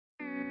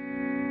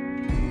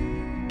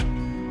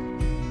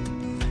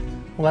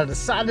Well, I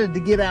decided to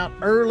get out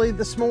early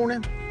this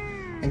morning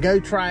and go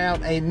try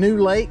out a new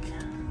lake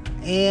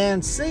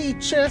and see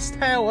just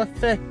how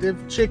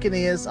effective chicken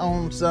is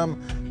on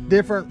some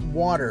different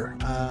water.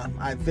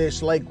 I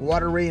fish Lake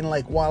Wateree and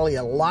Lake Wally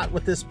a lot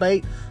with this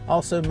bait,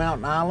 also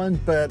Mountain Island,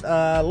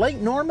 but Lake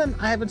Norman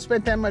I haven't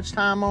spent that much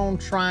time on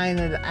trying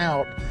it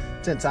out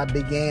since I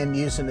began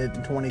using it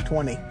in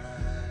 2020.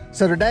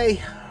 So today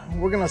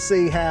we're gonna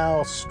see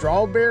how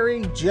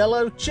strawberry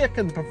Jello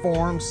chicken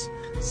performs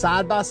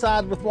side by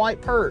side with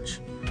white perch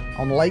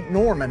on Lake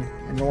Norman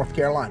in North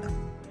Carolina.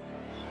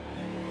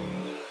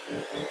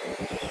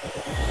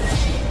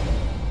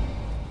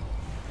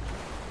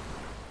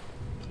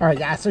 All right,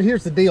 guys, so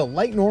here's the deal.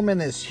 Lake Norman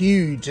is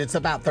huge. It's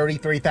about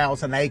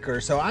 33,000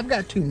 acres. So I've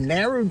got to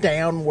narrow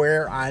down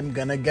where I'm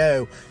gonna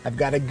go. I've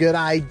got a good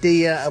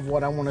idea of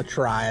what I wanna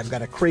try. I've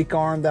got a creek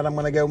arm that I'm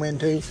gonna go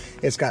into.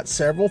 It's got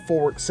several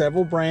forks,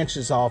 several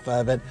branches off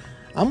of it.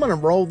 I'm gonna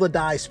roll the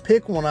dice,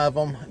 pick one of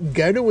them,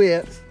 go to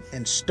it,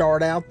 and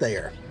start out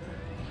there.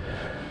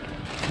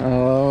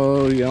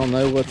 Oh, y'all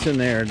know what's in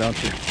there,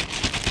 don't you?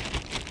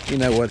 You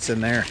know what's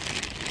in there.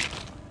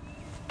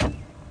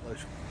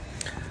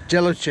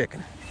 Jello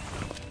chicken.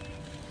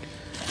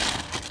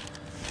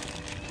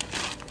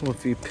 Pull a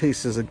few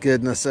pieces of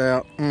goodness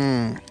out.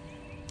 We're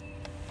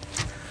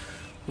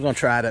gonna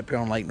try it up here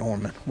on Lake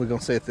Norman. We're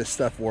gonna see if this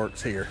stuff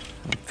works here.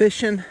 I'm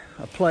fishing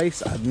a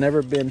place I've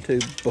never been to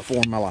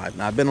before in my life.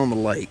 Now, I've been on the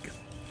lake,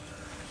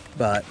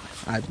 but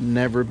I've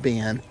never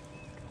been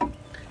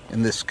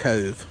in this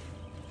cove,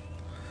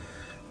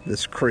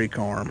 this creek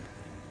arm.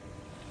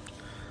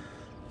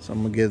 So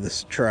I'm gonna give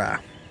this a try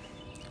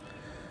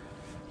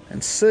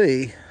and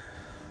see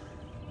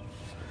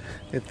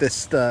if this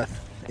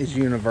stuff is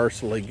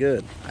universally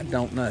good. I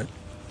don't know.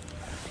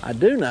 I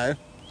do know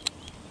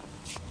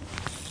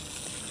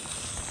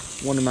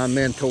one of my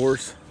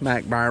mentors,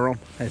 Mac Byron,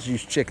 has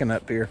used chicken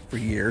up here for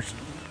years,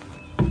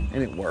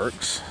 and it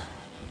works.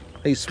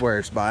 He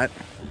swears by it.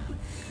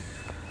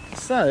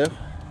 So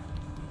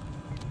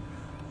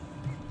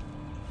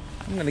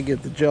I'm gonna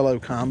give the Jello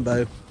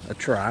combo a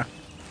try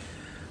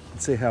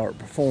and see how it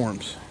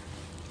performs.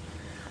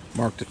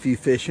 Marked a few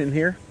fish in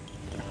here.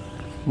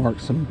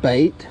 Marked some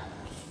bait.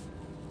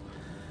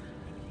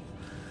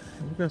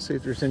 We're gonna see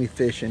if there's any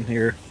fish in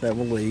here that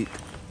will eat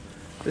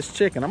this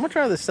chicken. I'm gonna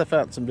try this stuff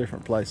out in some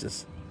different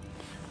places,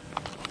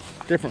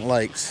 different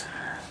lakes.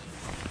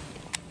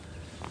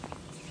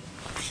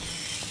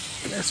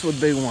 This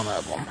would be one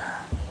of them.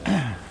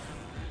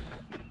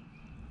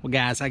 Well,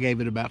 guys, I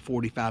gave it about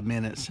 45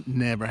 minutes.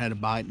 Never had a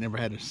bite, never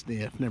had a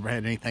sniff, never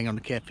had anything on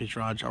the catfish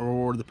rods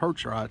or the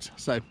perch rods.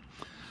 So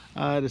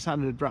I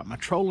decided to drop my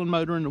trolling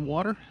motor in the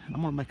water.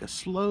 I'm gonna make a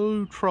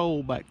slow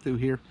troll back through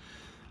here.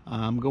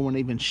 I'm going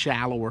even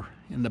shallower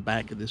in the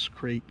back of this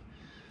creek.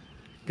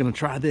 Gonna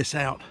try this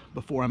out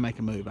before I make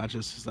a move.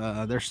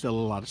 There's still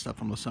a lot of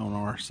stuff on the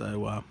sonar,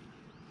 so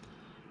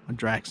I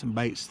drag some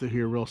baits through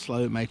here real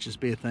slow. It may just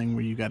be a thing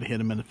where you got to hit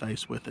them in the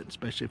face with it,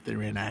 especially if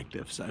they're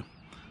inactive. So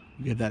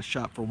we'll give that a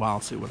shot for a while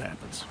and see what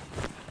happens.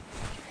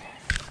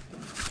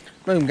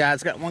 Boom,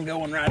 guys, got one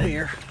going right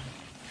here.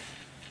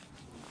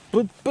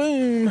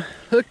 Boom,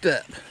 hooked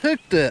up,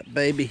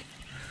 baby,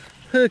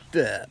 hooked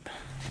up.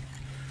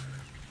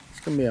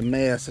 It's gonna be a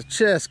mess. I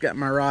just got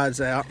my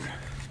rods out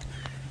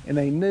in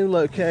a new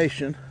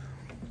location.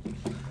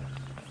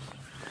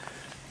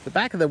 The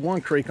back of the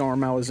one creek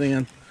arm I was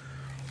in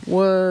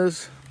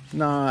was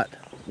not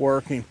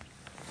working.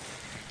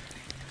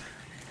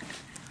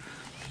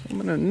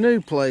 I'm in a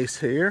new place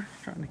here,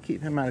 trying to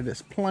keep him out of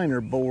this planer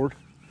board.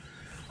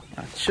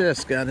 I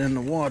just got in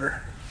the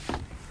water.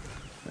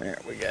 There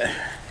we go.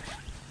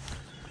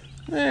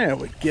 There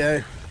we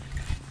go.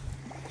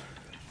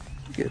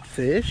 Good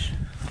fish.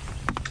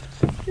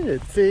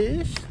 Good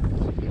fish.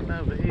 Get him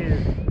over here.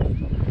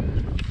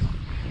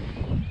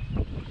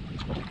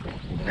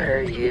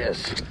 There he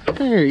is.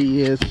 There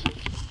he is.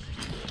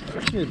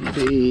 Good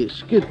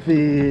fish. Good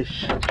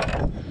fish.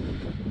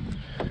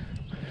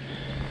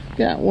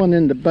 Got one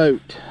in the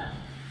boat.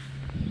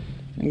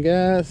 And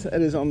guys, that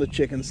is on the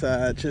chicken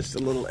side. Just a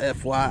little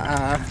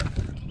FYI.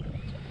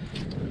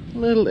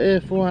 Little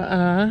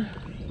FYI.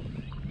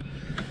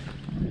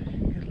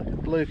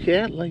 Blue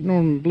cat, Lake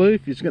Norman blue.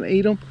 If you're just gonna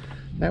eat them,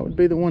 that would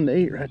be the one to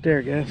eat right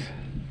there, guys.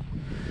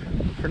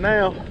 For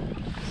now,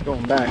 it's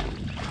going back.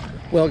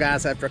 Well,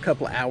 guys, after a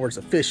couple of hours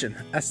of fishing,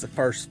 that's the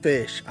first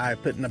fish I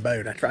put in the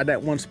boat. I tried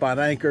that one spot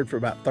anchored for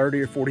about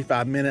 30 or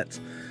 45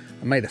 minutes.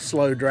 I made a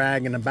slow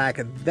drag in the back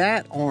of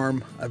that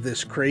arm of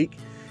this creek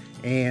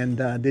and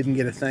didn't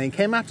get a thing.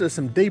 Came out to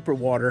some deeper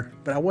water,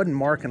 but I wasn't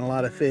marking a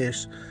lot of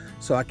fish.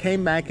 So I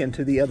came back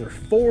into the other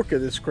fork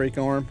of this creek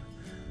arm.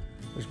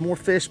 There's more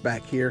fish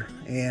back here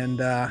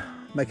and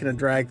making a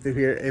drag through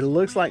here. It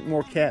looks like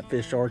more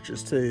catfish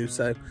arches too.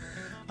 So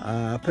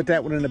I put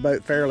that one in the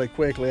boat fairly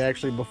quickly,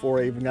 actually, before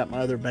I even got my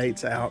other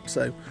baits out.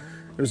 So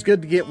it was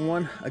good to get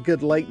one, a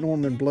good Lake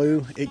Norman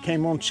blue. It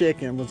came on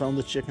chicken, was on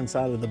the chicken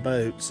side of the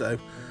boat. So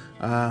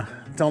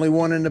It's only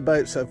one in the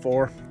boat so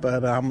far,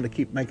 but I'm going to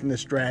keep making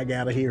this drag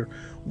out of here.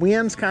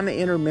 Wind's kind of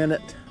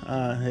intermittent.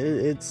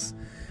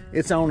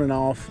 It's on and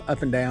off,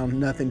 up and down,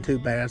 nothing too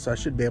bad, so I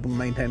should be able to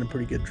maintain a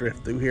pretty good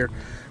drift through here.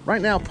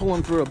 Right now,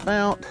 pulling through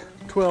about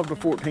 12 to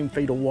 14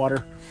 feet of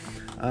water.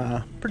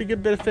 Pretty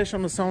good bit of fish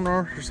on the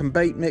sonar. There's some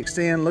bait mixed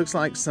in. Looks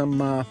like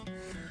some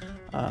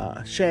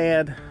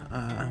shad,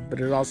 but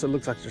it also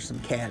looks like there's some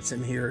cats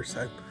in here.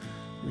 So I'm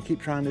gonna keep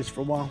trying this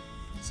for a while.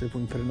 See if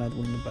we can put another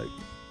one in the boat.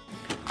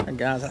 All right,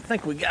 guys, I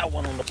think we got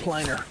one on the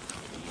planer.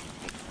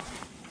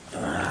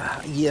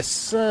 Yes,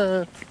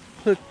 sir.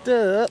 Hooked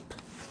up.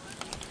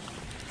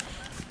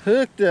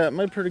 Made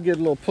a pretty good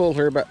little pull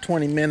here, about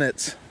 20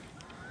 minutes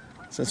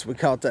since we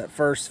caught that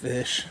first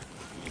fish.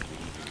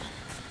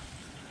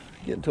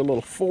 Getting to a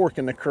little fork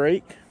in the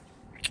creek.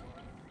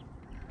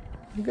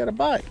 You got a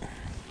bite.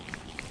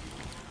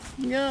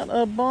 Got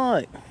a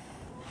bite.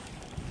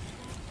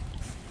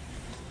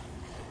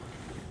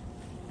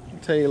 I'll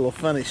tell you a little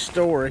funny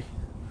story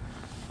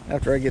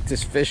after I get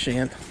this fish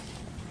in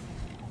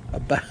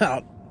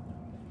about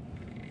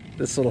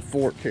this little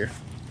fork here.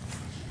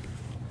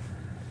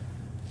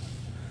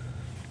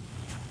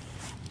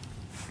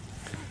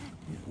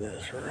 Get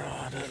this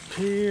rod up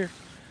here.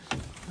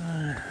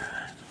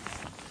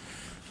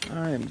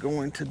 I am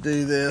going to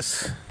do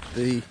this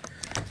the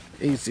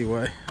easy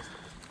way.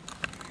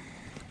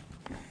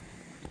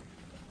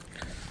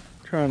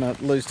 Try not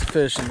to lose the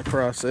fish in the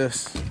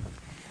process.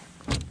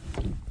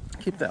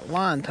 Keep that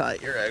line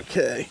tight, you're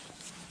okay.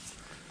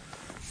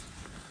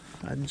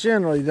 I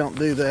generally don't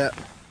do that.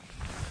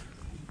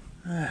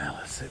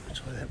 Let's see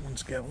which way that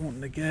one's got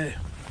wanting to go.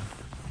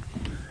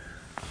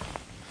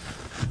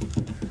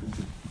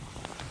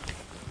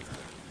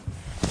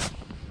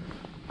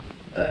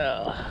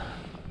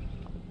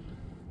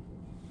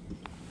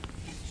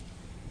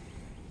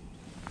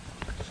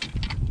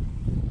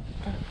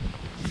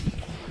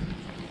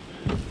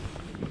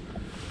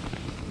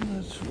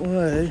 Which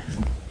way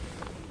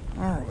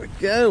are we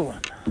going?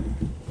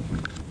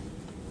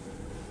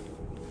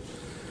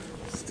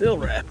 Still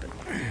wrapping.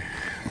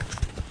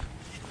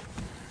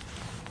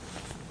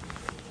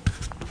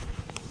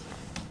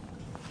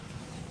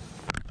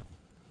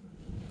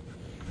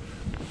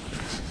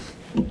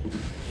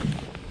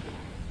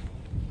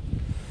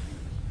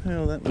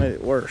 Well, that made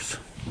it worse.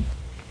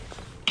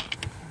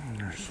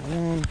 There's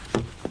one,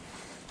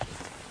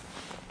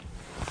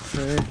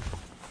 two,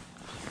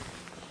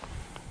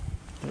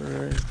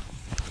 three,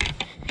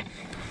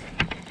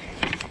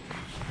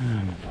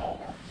 and four.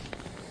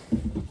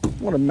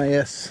 What a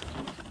mess.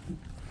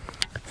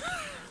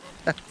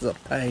 That's a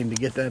pain to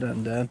get that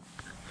undone.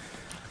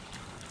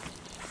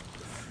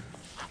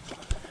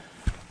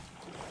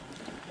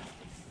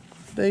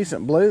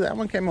 Decent blue. That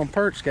one came on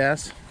perch,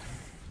 guys.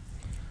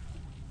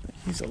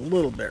 He's a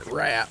little bit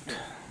wrapped.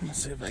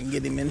 Let's see if I can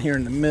get him in here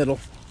in the middle,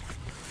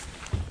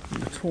 in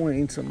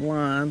between some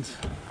lines.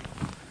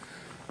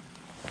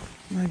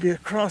 Maybe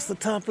across the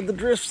top of the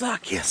drift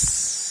sock.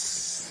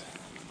 Yes.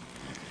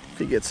 If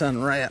he gets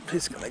unwrapped,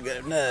 he's gonna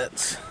go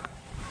nuts.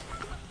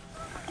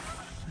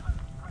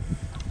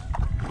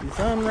 He's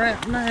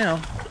unwrapped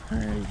now.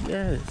 There he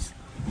goes.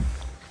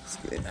 Let's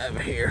get him over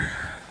here.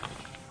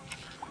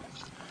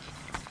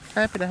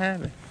 Happy to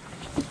have him.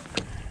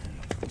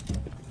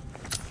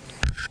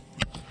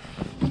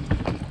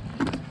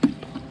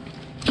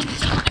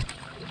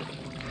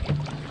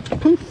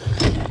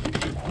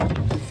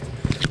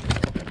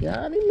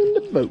 Got him in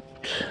the boat.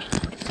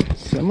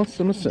 Simmer,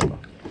 simmer, simmer.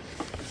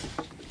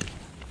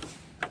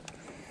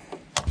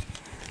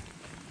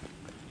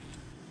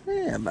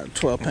 Yeah, about a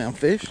 12-pound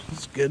fish.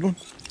 That's a good one.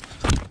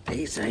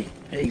 Easy,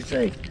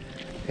 easy,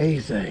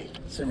 easy.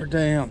 Simmer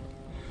down.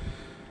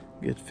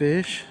 Good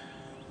fish.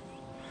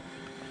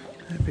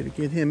 Happy to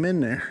get him in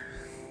there.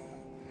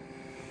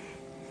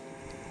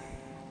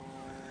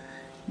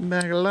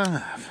 Back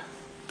alive.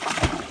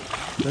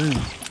 Boom.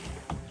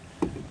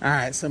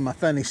 Alright, so my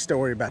funny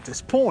story about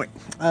this point.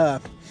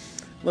 A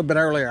little bit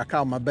earlier, I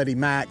called my buddy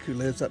Mike, who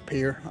lives up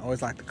here. I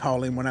always like to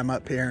call him when I'm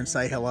up here and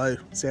say hello,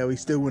 see how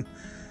he's doing.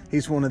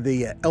 He's one of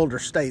the elder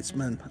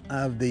statesmen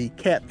of the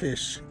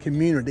catfish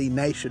community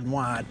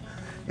nationwide.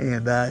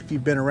 And if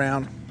you've been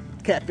around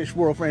catfish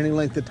world for any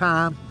length of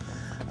time,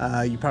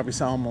 you probably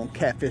saw him on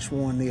Catfish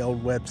One, the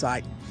old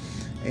website.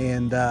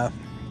 And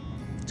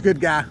he's a good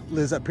guy,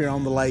 lives up here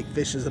on the lake,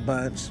 fishes a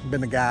bunch,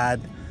 been a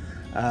guide.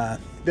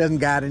 Doesn't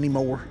guide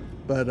anymore,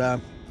 but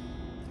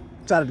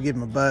decided to give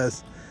him a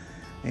buzz.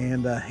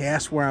 And he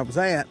asked where I was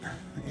at.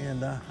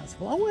 And I said,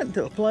 well, I went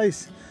into a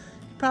place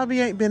you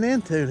probably ain't been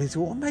into. And he said,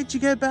 well, what made you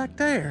go back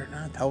there?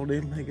 And I told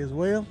him. He goes,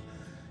 well,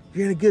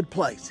 you're in a good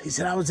place. He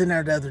said, I was in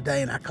there the other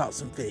day and I caught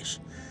some fish.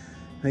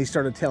 And he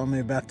started telling me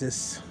about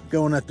this,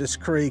 going up this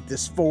creek,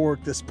 this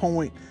fork, this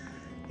point.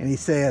 And he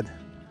said,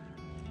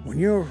 when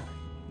your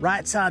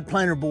right side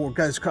planer board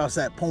goes across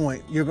that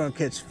point, you're going to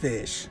catch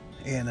fish.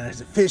 And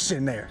there's a fish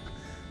in there.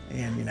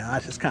 And, you know, I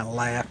just kind of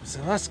laughed.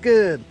 So that's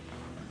good.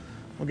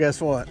 Well,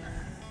 guess what?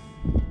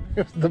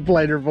 It was the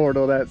planer board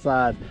on that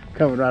side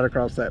coming right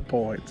across that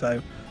point.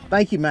 So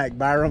Thank you, Mac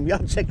Byram.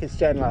 Y'all check his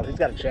channel out. He's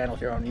got a channel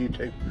here on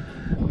YouTube.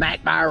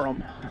 Mac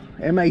Byram.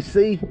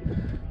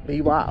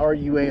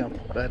 MacByrum.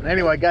 But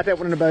anyway, got that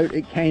one in the boat.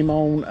 It came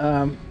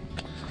on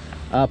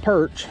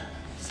perch.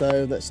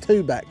 So that's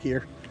 2 back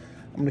here.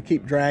 I'm gonna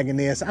keep dragging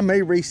this. I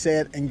may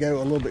reset and go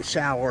a little bit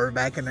shallower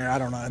back in there. I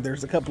don't know.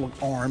 There's a couple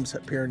of arms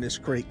up here in this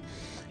creek.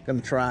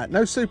 Gonna try it.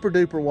 No super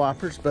duper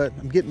whoppers, but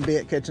I'm getting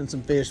bit, catching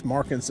some fish,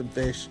 marking some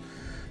fish.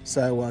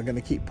 So I'm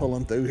gonna keep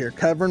pulling through here.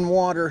 Covering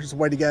water is the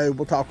way to go.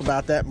 We'll talk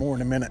about that more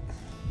in a minute.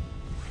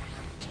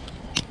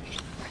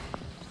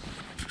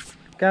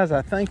 Guys,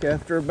 I think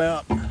after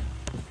about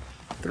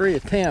 3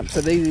 attempts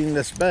at eating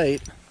this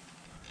bait,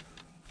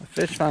 the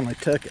fish finally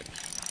took it.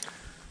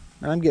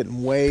 I'm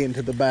getting way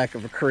into the back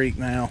of a creek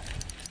now.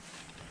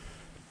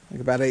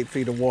 Like about 8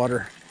 feet of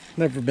water.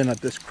 Never been up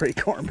this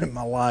creek arm in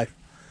my life.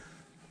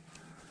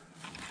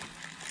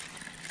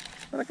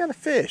 But I got a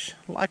fish.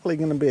 Likely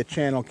going to be a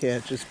channel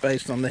catch just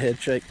based on the head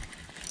shake.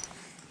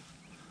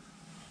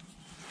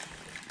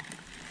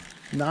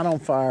 Not on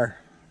fire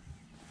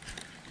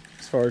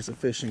as far as the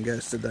fishing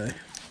goes today.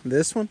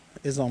 This one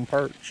is on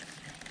perch.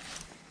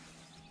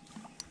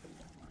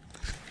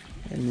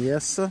 And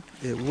yes, sir,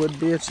 it would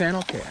be a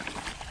channel cat.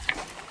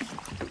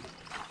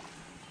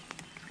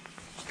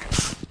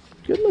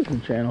 Good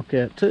looking channel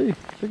cat too.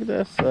 Look at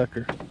that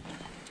sucker.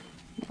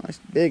 Nice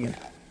big one.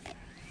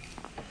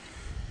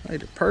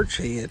 Made a perch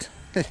head.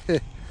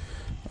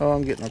 Oh,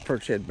 I'm getting my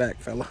perch head back,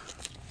 fella.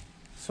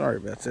 Sorry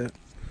about that.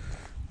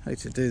 Hate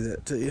to do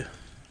that to you.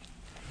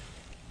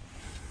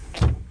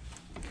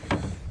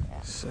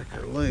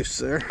 Sucker loose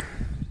there.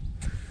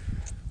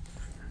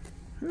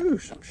 Ooh,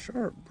 some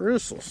sharp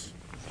bristles.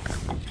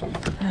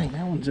 Dang,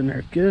 that one's in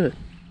there good.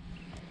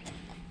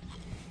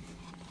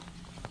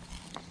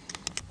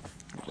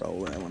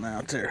 Roll that one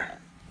out there.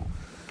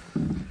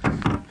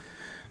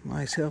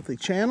 Nice healthy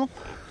channel.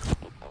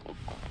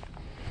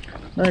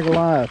 Back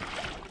alive.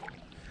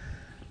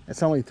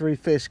 That's only 3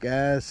 fish,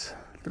 guys.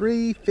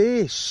 3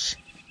 fish.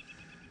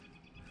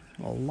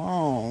 A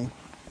long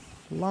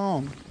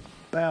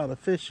bout of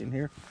fishing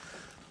here.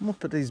 I'm gonna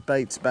put these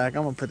baits back.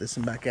 I'm gonna put this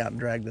one back out and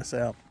drag this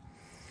out.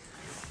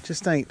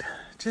 Just ain't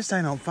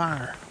on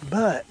fire,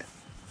 but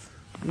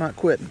I'm not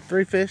quitting.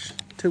 3 fish,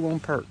 2 on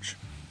perch.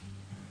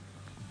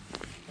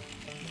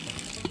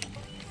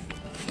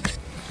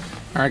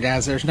 All right,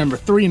 guys, there's number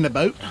 3 in the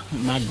boat.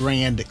 My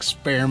grand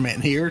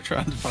experiment here,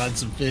 trying to find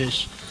some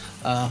fish.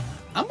 I'm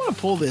gonna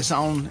pull this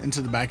on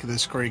into the back of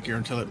this creek here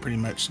until it pretty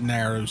much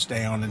narrows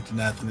down into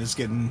nothing. It's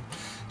getting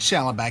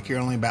shallow back here,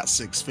 only about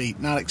 6 feet.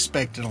 Not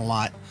expecting a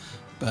lot,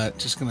 but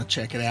just gonna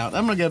check it out.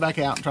 I'm gonna go back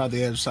out and try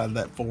the other side of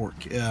that fork.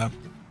 The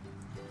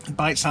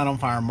bite's not on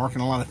fire. I'm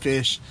marking a lot of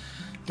fish.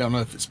 Don't know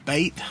if it's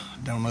bait.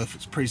 Don't know if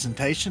it's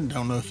presentation.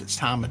 Don't know if it's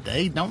time of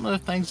day. Don't know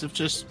if things have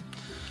just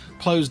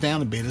closed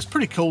down a bit. It's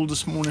pretty cold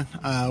this morning.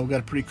 We've got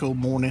a pretty cold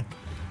morning.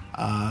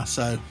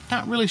 So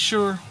not really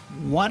sure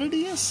what it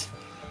is,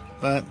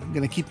 but I'm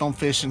gonna keep on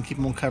fishing, keep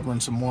on covering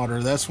some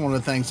water. That's one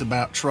of the things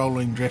about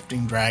trolling,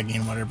 drifting,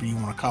 dragging, whatever you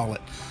want to call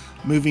it.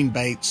 Moving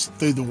baits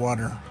through the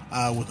water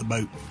with a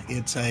boat.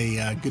 It's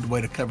a good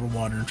way to cover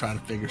water and try to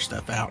figure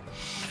stuff out.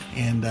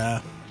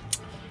 And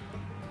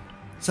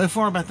so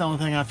far, about the only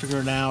thing I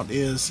figured out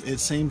is it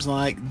seems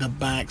like the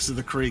backs of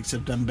the creeks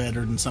have done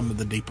better than some of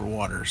the deeper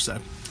waters. So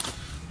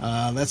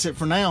that's it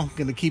for now.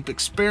 Gonna keep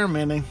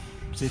experimenting,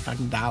 see if I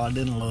can dial it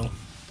in a little.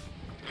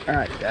 All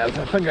right, guys,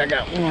 I think I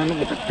got one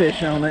with a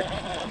fish on it.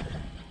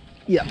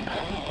 Yep.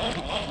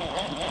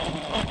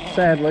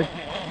 Sadly,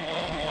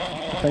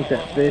 I think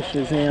that fish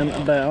is in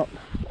about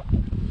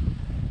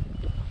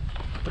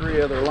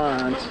 3 other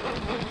lines.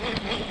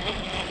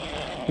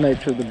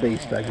 Nature of the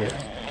beast, I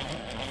guess.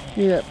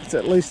 Yep, it's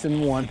at least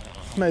in 1,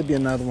 maybe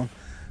another one.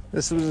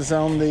 This was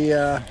on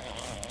the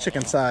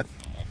chicken side.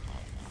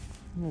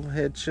 Little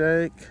head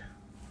shake.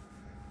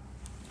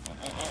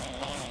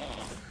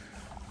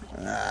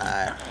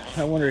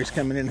 I wonder he's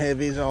coming in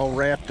heavy. He's all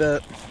wrapped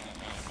up.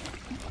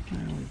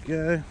 There we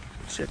go.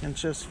 Chicken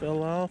just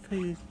fell off.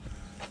 He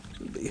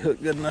should be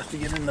hooked good enough to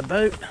get in the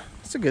boat.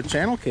 It's a good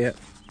channel cat.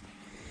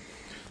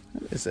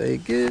 That is a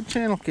good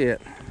channel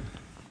cat.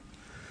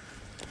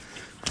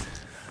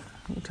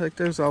 We'll take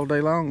those all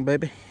day long,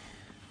 baby.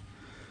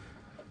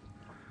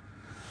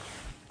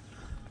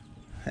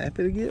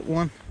 Happy to get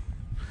one.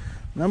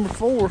 Number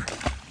 4.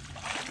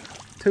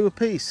 2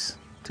 apiece.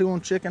 2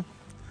 on chicken,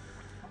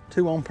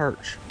 2 on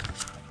perch.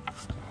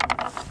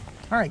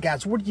 All right,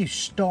 guys, where do you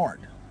start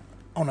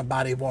on a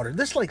body of water?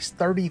 This lake's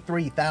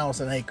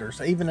 33,000 acres.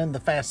 Even in the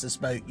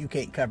fastest boat, you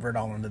can't cover it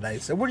all in a day.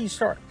 So where do you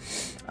start?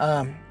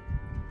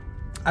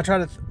 I try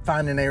to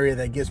find an area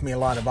that gives me a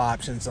lot of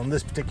options. On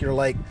this particular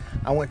lake,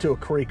 I went to a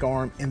creek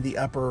arm in the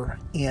upper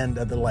end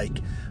of the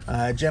lake.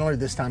 Generally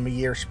this time of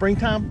year,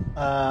 springtime,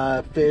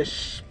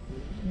 fish,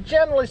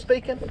 generally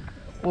speaking,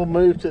 we'll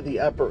move to the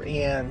upper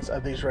ends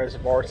of these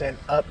reservoirs and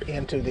up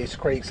into these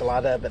creeks. A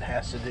lot of it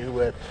has to do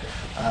with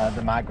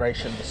the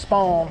migration to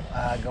spawn,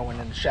 going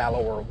into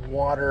shallower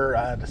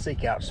water to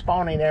seek out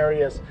spawning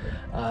areas.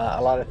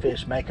 A lot of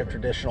fish make a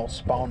traditional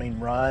spawning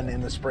run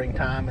in the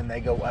springtime and they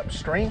go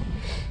upstream.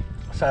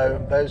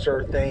 So those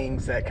are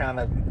things that kind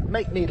of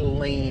make me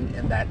lean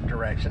in that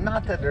direction.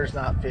 Not that there's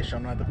not fish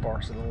on other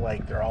parts of the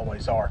lake, there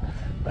always are,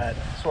 but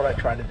that's what I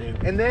try to do.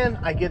 And then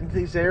I get into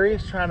these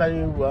areas, try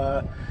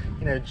to,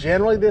 you know,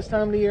 generally this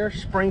time of the year,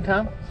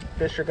 springtime,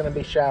 fish are going to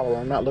be shallower.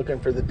 I'm not looking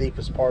for the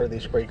deepest part of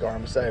these creek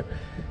arms. So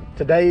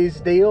today's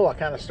deal, I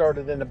kind of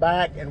started in the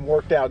back and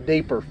worked out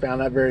deeper.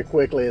 Found out very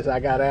quickly as I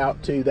got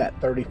out to that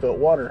 30-foot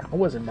water, I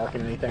wasn't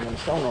marking anything on the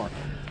sonar.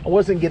 I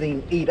wasn't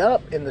getting eat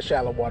up in the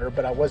shallow water,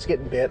 but I was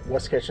getting bit,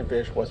 was catching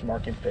fish, was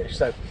marking fish.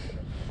 So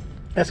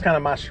that's kind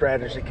of my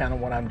strategy, kind of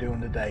what I'm doing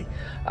today.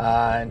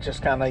 And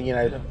just kind of, you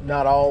know,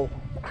 not all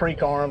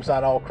creek arms,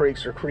 not all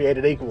creeks are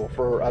created equal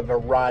for a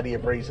variety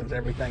of reasons.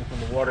 Everything from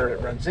the water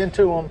that runs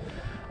into them,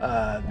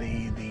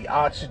 the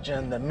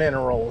oxygen, the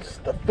minerals,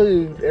 the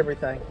food,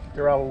 everything.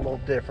 They're all a little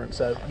different,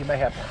 so you may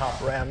have to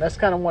hop around. That's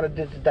kind of what I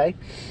did today.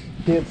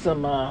 Did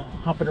some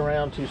hopping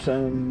around to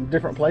some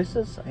different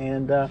places,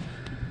 and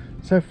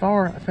so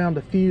far I found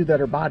a few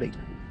that are bodied.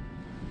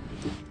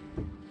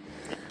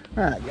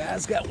 All right,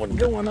 guys, got one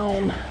going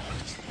on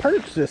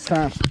perch this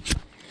time.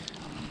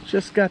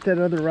 Just got that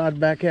other rod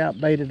back out,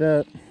 baited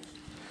up.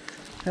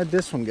 Had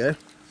this one go.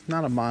 It's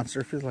not a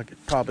monster. Feels like it's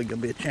probably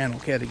gonna be a channel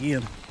cat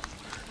again,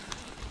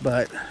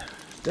 but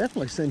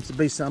definitely seems to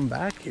be some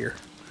back here.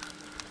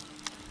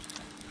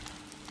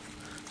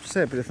 Just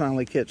happy to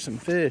finally catch some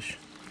fish.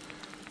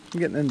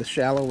 I'm getting into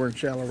shallower and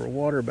shallower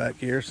water back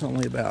here. It's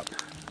only about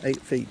 8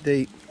 feet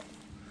deep.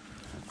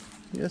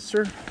 Yes,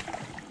 sir.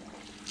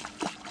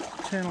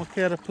 Channel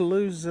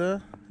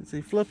Catapalooza. Is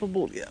he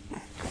flippable? Yep.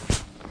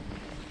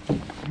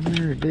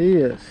 There it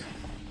is.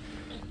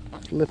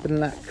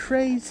 Flipping like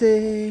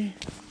crazy.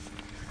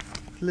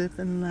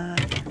 Flipping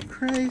like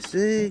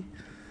crazy.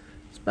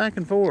 It's back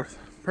and forth.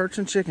 Perch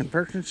and chicken,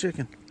 perch and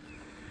chicken.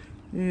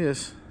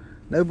 Yes.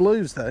 No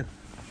blues though.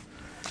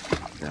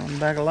 Got one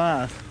back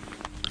alive.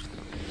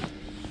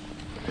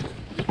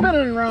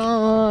 Spinning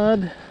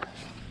rod.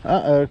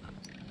 Uh-oh.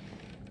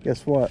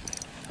 Guess what?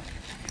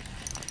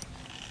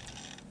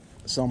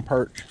 It's on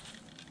perch.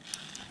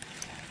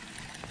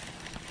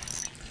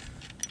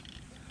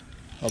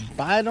 A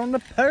bite on the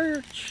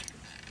perch.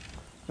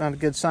 Not a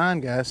good sign,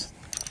 guys.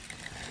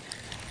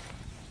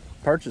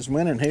 Perch is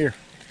winning here.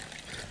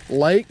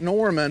 Lake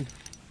Norman.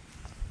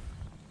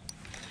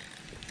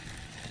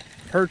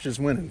 Perch is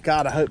winning.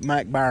 God, I hope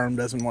Mike Byram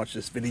doesn't watch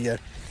this video.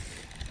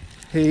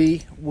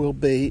 He will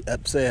be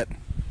upset.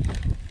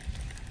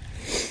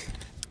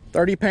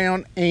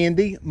 30-pound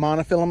Andy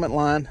monofilament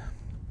line.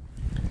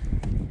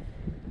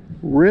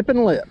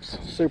 Ripping lips.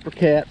 Super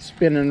Cat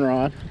spinning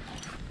rod.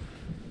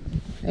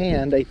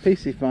 And a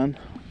PC Fun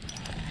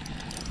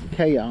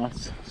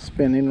Chaos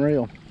spinning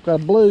reel.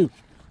 Got a blue.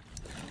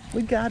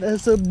 We got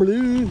us a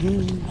blue.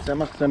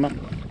 Simmer, simmer,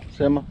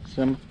 simmer,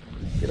 simmer.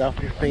 Get off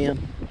your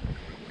fin.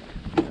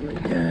 There we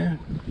go.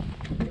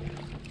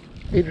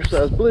 Eater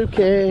size blue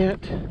cat.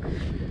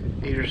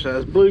 Eater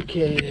size blue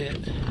cat.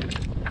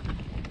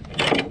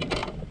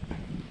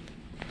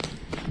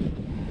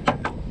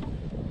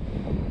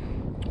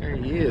 There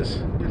he is.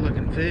 Good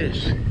looking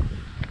fish.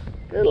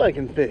 Good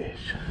looking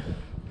fish.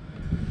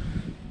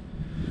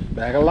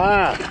 Back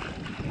alive.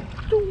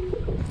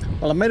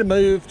 Well, I made a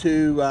move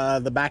to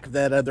the back of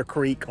that other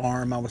creek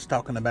arm I was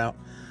talking about.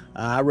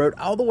 I rode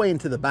all the way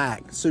into the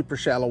back, super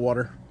shallow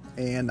water,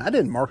 and I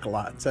didn't mark a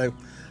lot. So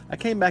I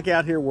came back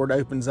out here where it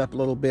opens up a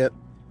little bit,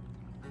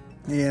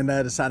 and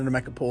I decided to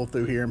make a pull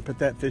through here and put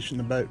that fish in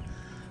the boat.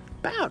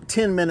 About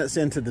 10 minutes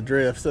into the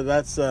drift, so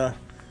that's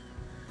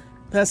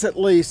at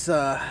least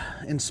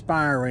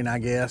inspiring, I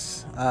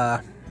guess.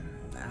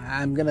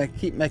 I'm gonna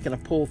keep making a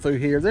pull through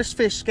here. There's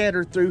fish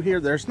scattered through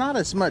here. There's not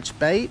as much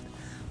bait,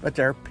 but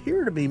there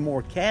appear to be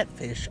more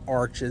catfish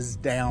arches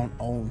down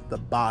on the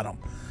bottom.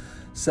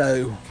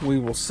 So we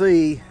will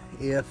see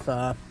if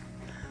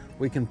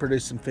we can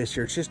produce some fish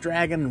here. It's just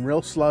dragging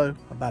real slow,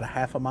 about a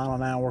half a mile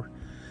an hour,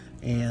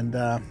 and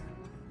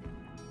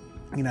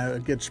you know, a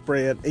good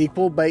spread.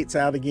 Equal baits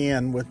out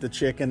again with the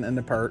chicken and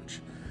the perch,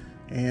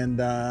 and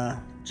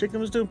chicken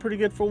was doing pretty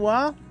good for a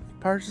while.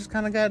 Perch has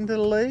kind of gotten to the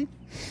lead.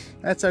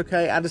 That's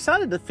okay. I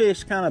decided to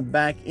fish kind of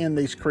back in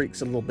these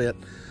creeks a little bit.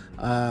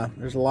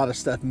 There's a lot of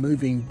stuff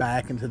moving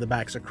back into the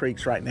backs of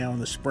creeks right now in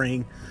the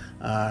spring.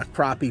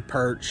 Crappie,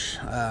 perch,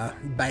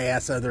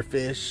 bass, other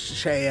fish,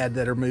 shad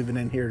that are moving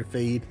in here to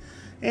feed.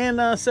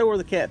 And so are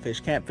the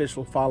catfish. Catfish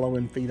will follow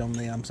and feed on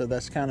them. So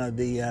that's kind of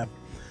the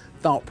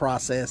thought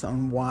process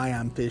on why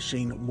I'm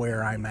fishing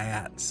where I'm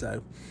at.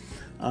 So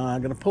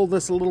I'm going to pull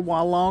this a little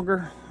while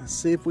longer.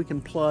 See if we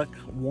can pluck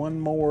one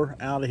more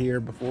out of here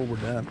before we're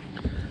done.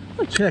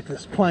 Let's check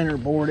this planer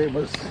board. I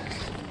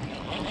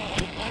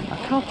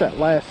caught that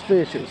last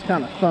fish. It was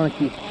kind of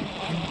funky.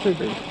 Let's see if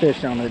there's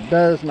fish on it. It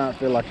does not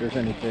feel like there's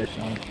any fish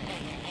on it.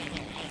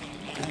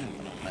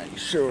 Make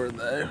sure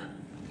though.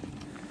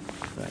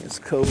 I think it's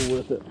cool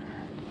with it.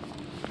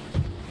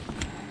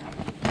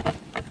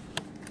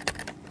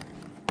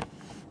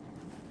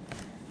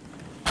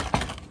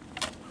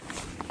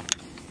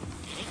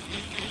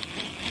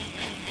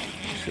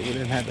 Sure we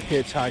didn't have the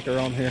hitchhiker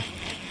on here.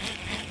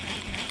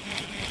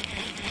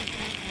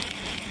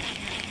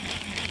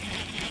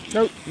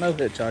 Nope, no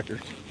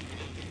hitchhikers.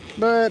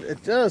 But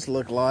it does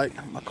look like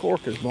my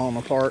cork is blown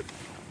apart.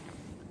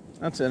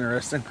 That's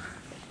interesting.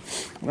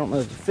 I don't know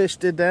if the fish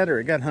did that or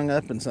it got hung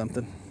up in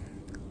something.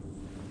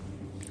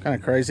 Kind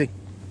of crazy.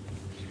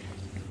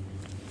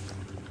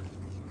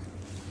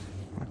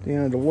 At the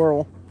end of the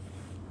whirl,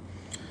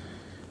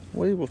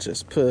 we will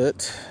just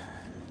put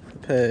the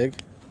peg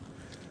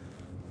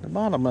at the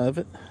bottom of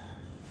it.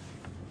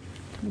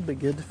 It'll be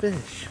good to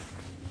fish.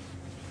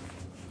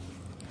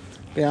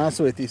 Be honest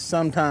with you,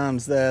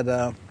 sometimes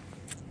that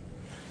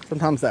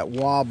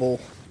wobble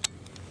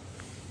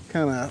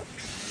kind of,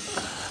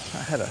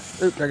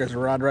 oop, there goes a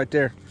rod right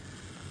there.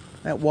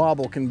 That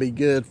wobble can be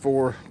good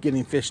for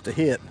getting fish to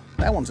hit.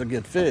 That one's a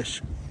good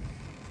fish.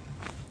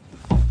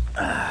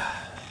 That's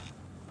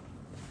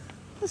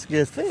a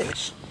good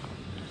fish.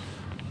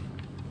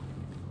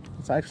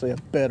 It's actually a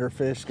better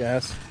fish,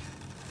 guys.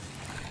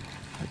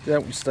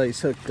 That one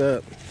stays hooked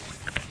up.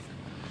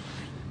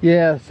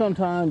 Yeah,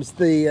 sometimes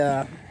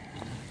the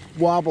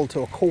wobble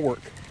to a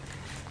cork,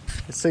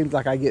 it seems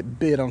like I get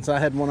bit on. So I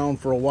had one on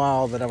for a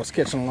while that I was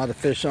catching a lot of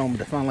fish on, but I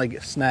finally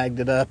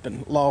snagged it up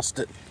and lost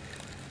it.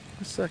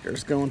 This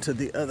sucker's going to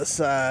the other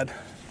side.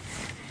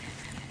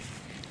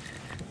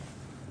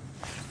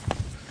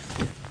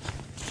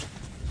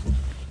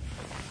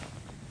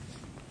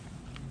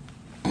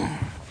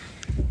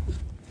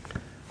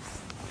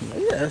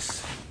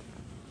 Yes,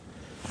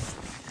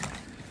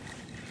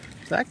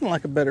 it's acting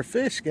like a better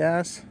fish,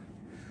 guys.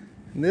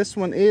 And this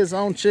one is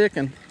on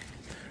chicken.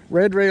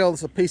 Red Rail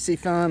is a PC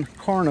Fine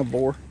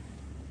carnivore.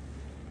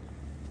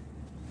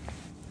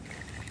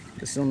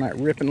 This is on that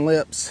Ripping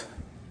Lips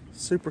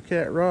Super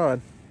Cat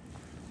rod.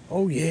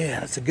 Oh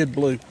yeah, that's a good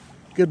blue.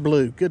 Good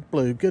blue, good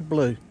blue, good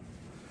blue.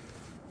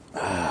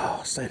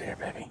 Oh, stay there,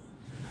 baby.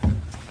 All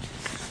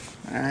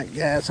right,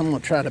 guys, I'm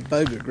gonna try to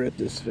boga grip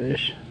this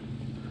fish.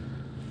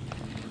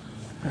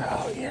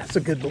 Oh yeah, it's a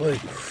good blue.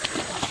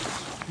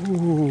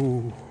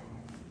 Ooh.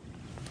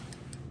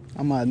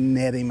 I'm gonna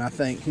net him, I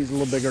think. He's a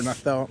little bigger than I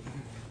thought.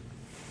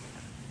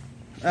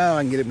 Oh,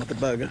 I can get him with the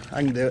boga.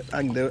 I can do it,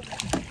 I can do it.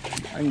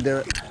 I can do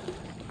it.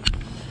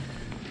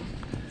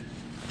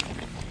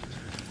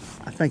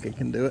 I think I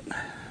can do it.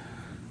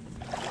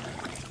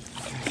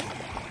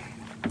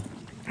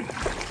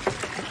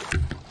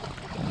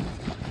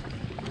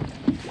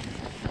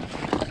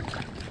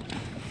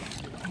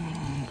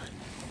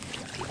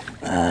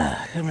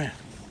 Come here.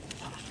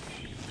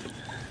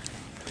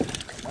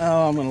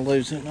 Oh, I'm gonna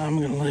lose him.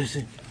 I'm gonna lose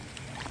him.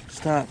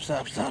 Stop,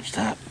 stop, stop,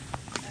 stop.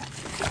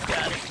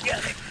 Got it,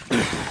 got it.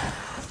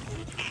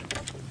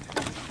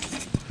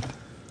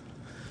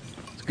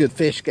 It's a good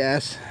fish,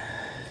 guys.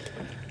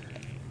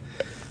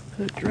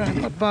 Put it right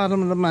in the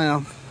bottom of the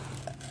mouth.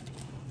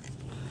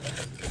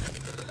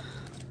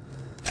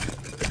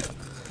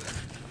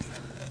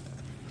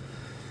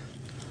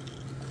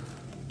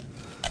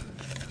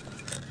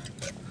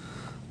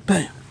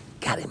 Boom.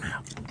 Got him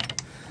out.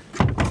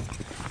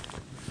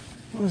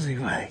 What does he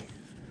weigh?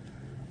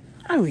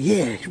 Oh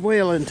yeah, he's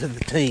well into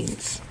the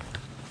teens.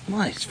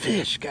 Nice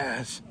fish,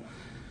 guys.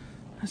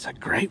 That's a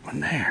great one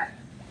there.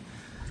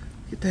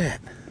 Look at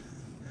that.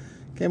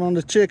 Came on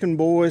the chicken,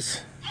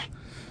 boys.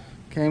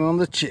 Came on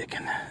the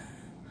chicken.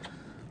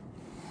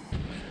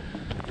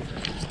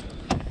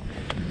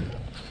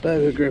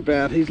 Boga grip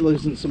out. He's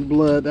losing some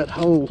blood. That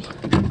whole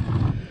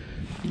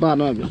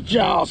bottom of his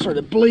jaw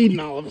started bleeding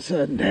all of a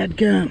sudden.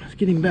 Dadgum. Let's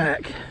get him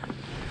back.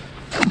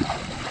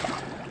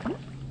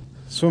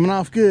 Swimming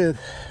off good.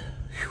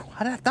 Whew,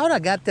 I thought I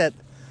got that.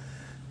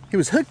 He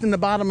was hooked in the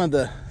bottom of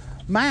the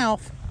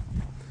mouth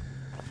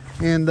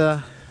and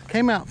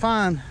came out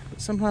fine.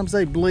 But sometimes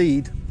they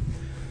bleed.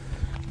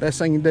 Best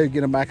thing you can do,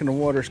 get them back in the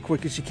water as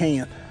quick as you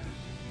can.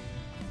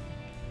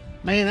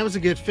 Man, that was a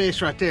good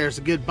fish right there. It's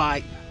a good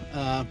bite.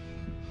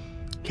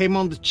 Came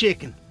on the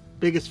chicken.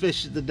 Biggest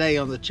fish of the day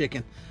on the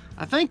chicken.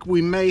 I think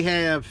we may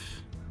have,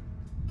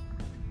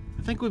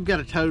 I think we've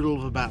got a total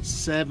of about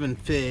 7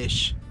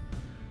 fish.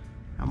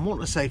 I'm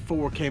wanting to say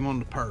 4 came on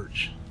the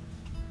perch.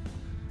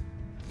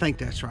 I think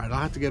that's right.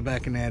 I'll have to go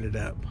back and add it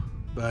up.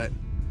 But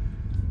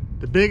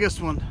the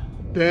biggest one,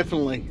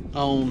 definitely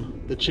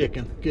on the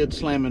chicken. Good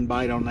slamming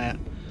bite on that.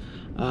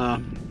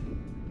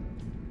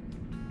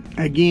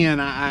 Again,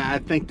 I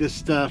think this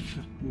stuff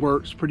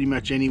works pretty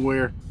much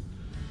anywhere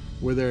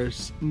where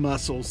there's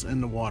mussels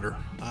in the water.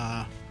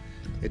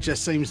 It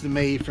just seems to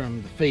me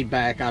from the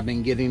feedback I've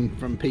been getting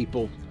from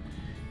people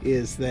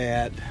is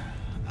that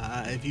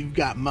if you've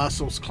got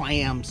mussels,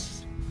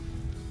 clams,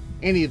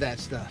 any of that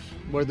stuff,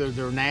 whether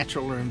they're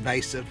natural or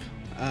invasive,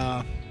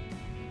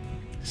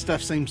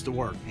 stuff seems to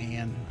work.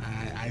 And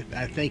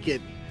I think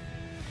it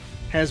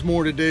has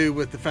more to do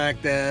with the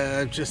fact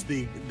that just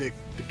the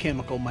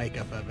chemical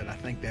makeup of it. I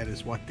think that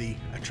is what the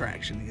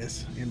attraction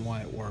is and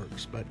why it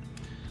works. But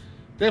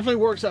definitely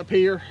works up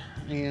here,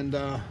 and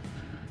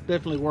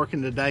definitely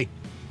working today.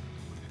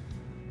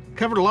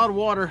 Covered a lot of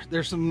water.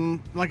 There's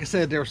some, like I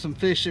said, there were some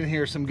fish in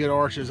here, some good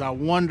arches. I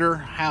wonder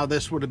how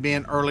this would have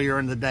been earlier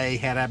in the day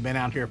had I been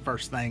out here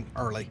first thing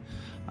early.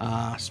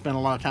 Spent a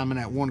lot of time in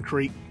that one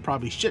creek.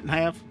 Probably shouldn't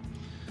have,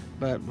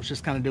 but was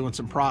just kind of doing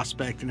some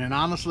prospecting. And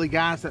honestly,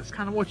 guys, that's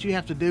kind of what you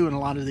have to do in a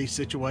lot of these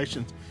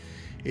situations.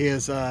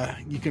 Is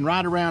you can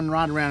ride around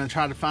and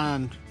try to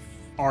find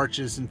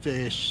arches and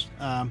fish.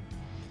 And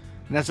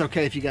that's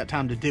okay if you got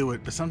time to do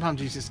it, but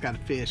sometimes you just got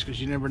to fish, because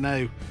you never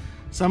know.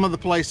 Some of the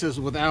places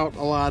without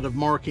a lot of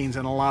markings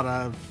and a lot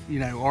of, you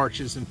know,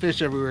 arches and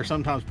fish everywhere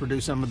sometimes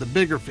produce some of the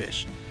bigger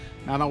fish.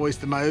 Not always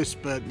the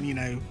most, but you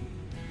know,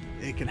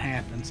 it can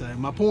happen. So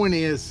my point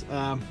is,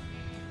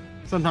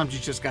 sometimes you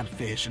just got to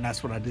fish, and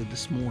that's what I did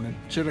this morning.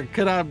 Shoulda,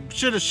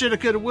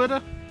 coulda,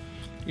 woulda.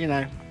 You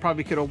know,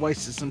 probably could have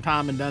wasted some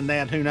time and done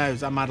that. Who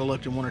knows? I might have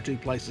looked in one or two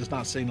places,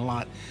 not seen a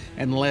lot,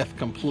 and left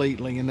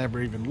completely and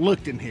never even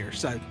looked in here.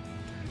 So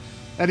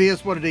that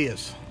is what it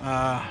is.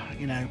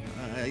 You know,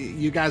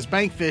 you guys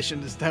bank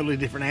fishing is a totally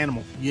different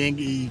animal.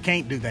 You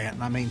can't do that.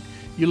 I mean,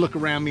 you look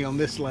around me on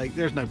this lake,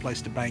 there's no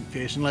place to bank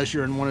fish unless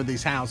you're in one of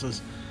these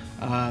houses.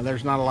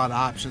 There's not a lot of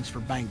options for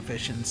bank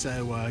fishing,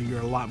 so you're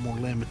a lot more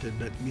limited.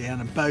 But yeah,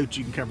 in a boat,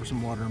 you can cover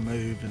some water and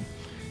move and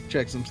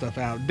check some stuff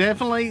out.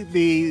 Definitely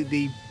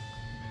the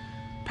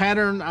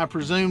pattern I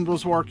presumed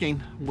was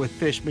working with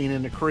fish being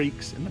in the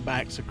creeks, in the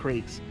backs of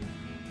creeks.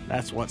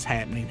 That's what's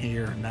happening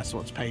here, and that's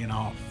what's paying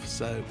off.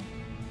 So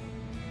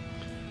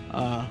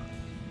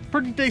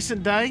pretty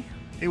decent day.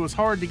 It was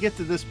hard to get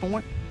to this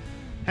point.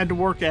 Had to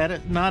work at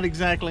it. Not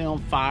exactly on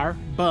fire,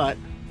 but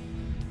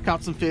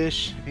caught some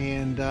fish,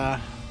 and I'm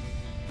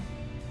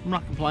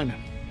not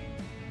complaining.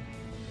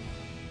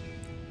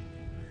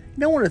 You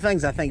know, one of the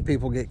things I think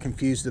people get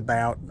confused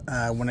about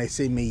when they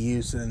see me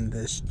using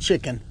this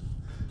chicken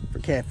for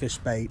catfish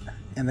bait,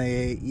 and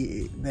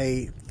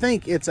they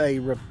think it's a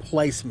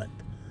replacement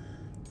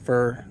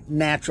for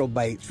natural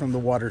baits from the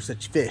waters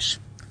that you fish,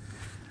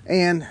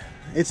 and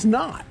it's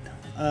not.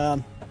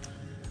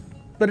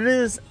 But it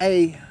is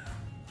a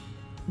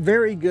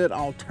very good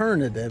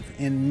alternative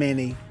in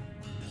many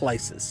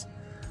places.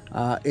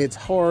 It's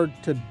hard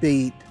to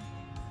beat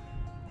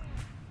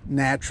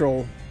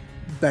natural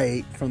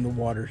bait from the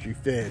waters you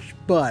fish,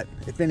 but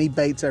if any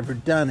bait's ever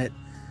done it,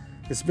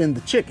 it's been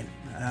the chicken.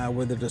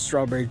 Whether the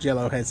strawberry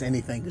Jello has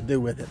anything to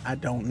do with it, I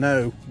don't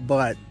know,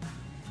 but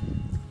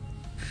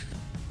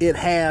it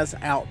has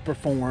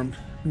outperformed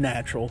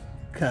natural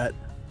cut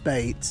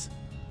baits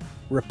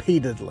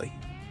repeatedly,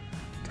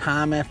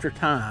 time after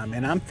time.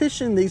 And I'm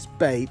fishing these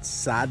baits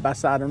side by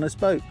side on this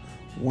boat.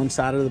 One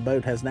side of the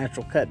boat has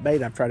natural cut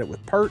bait. I've tried it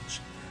with perch,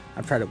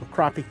 I've tried it with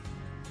crappie,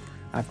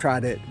 I've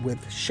tried it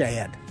with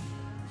shad.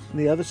 On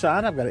the other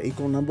side, I've got an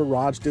equal number of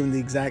rods doing the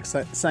exact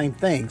same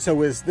thing. So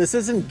this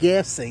isn't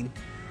guessing.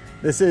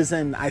 This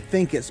isn't, I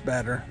think it's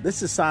better.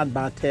 This is side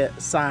by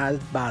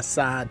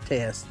side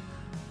test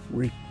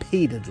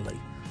repeatedly.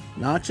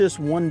 Not just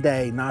one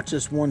day, not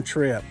just one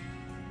trip.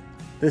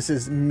 This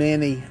is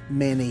many,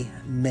 many,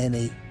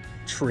 many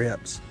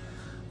trips.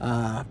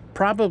 I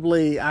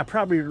probably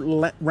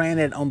ran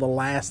it on the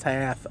last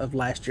half of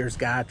last year's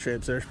guide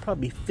trips. There's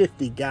probably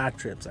 50 guide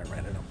trips I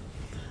ran it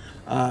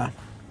on.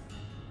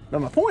 But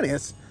my point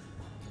is,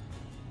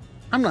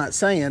 I'm not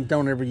saying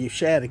don't ever use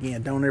shad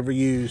again. Don't ever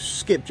use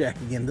skipjack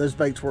again. Those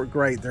baits work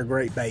great. They're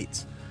great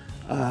baits.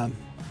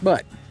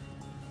 But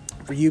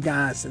for you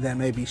guys that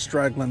may be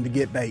struggling to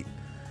get bait,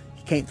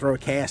 you can't throw a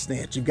cast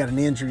net. You've got an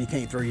injury you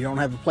can't throw. You don't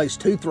have a place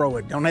to throw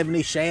it. Don't have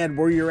any shad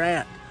where you're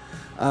at.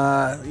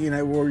 You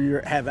know, where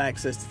you have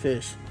access to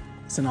fish.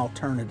 It's an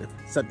alternative.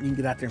 Something you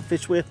can get out there and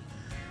fish with.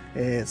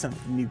 It's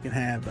something you can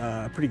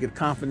have pretty good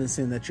confidence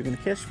in that you're going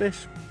to catch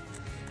fish.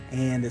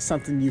 And it's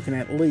something you can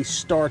at least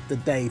start the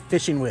day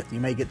fishing with.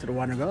 You may get to the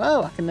water and go,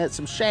 oh, I can net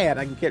some shad,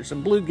 I can catch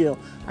some bluegill,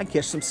 I can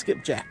catch some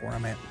skipjack where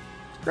I'm at.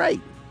 It's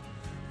great.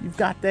 You've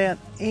got that,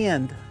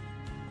 and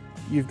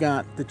you've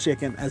got the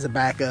chicken as a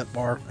backup,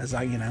 or as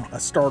a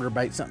starter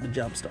bait, something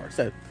to jumpstart.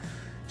 So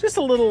just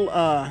a little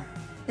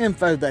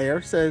info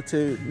there, so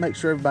to make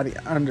sure everybody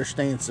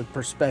understands the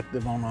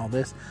perspective on all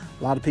this.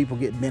 A lot of people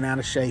get bent out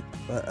of shape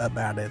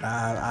about it.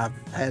 I've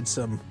had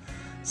some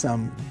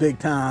big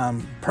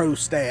time pro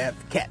staff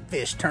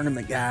catfish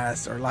tournament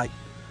guys are like,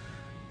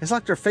 it's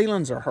like their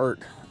feelings are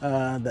hurt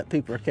that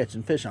people are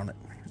catching fish on it,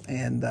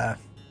 and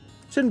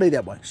shouldn't be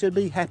that way. Should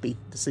be happy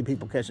to see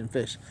people catching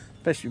fish,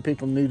 especially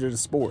people new to the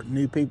sport,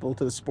 new people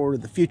to the sport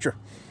of the future.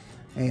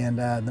 And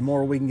the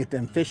more we can get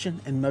them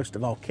fishing, and most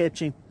of all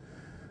catching,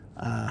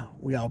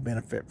 we all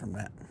benefit from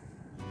that.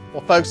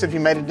 Well, folks, if you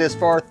made it this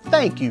far,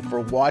 thank you for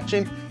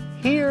watching.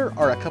 Here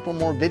are a couple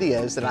more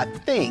videos that I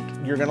think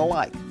you're gonna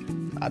like.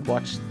 I'd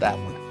watch that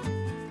one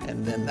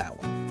and then that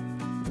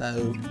one.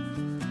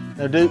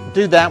 No,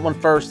 do that one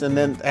first and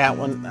then that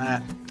one.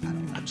 I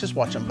don't know, just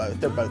watch them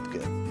both. They're both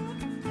good.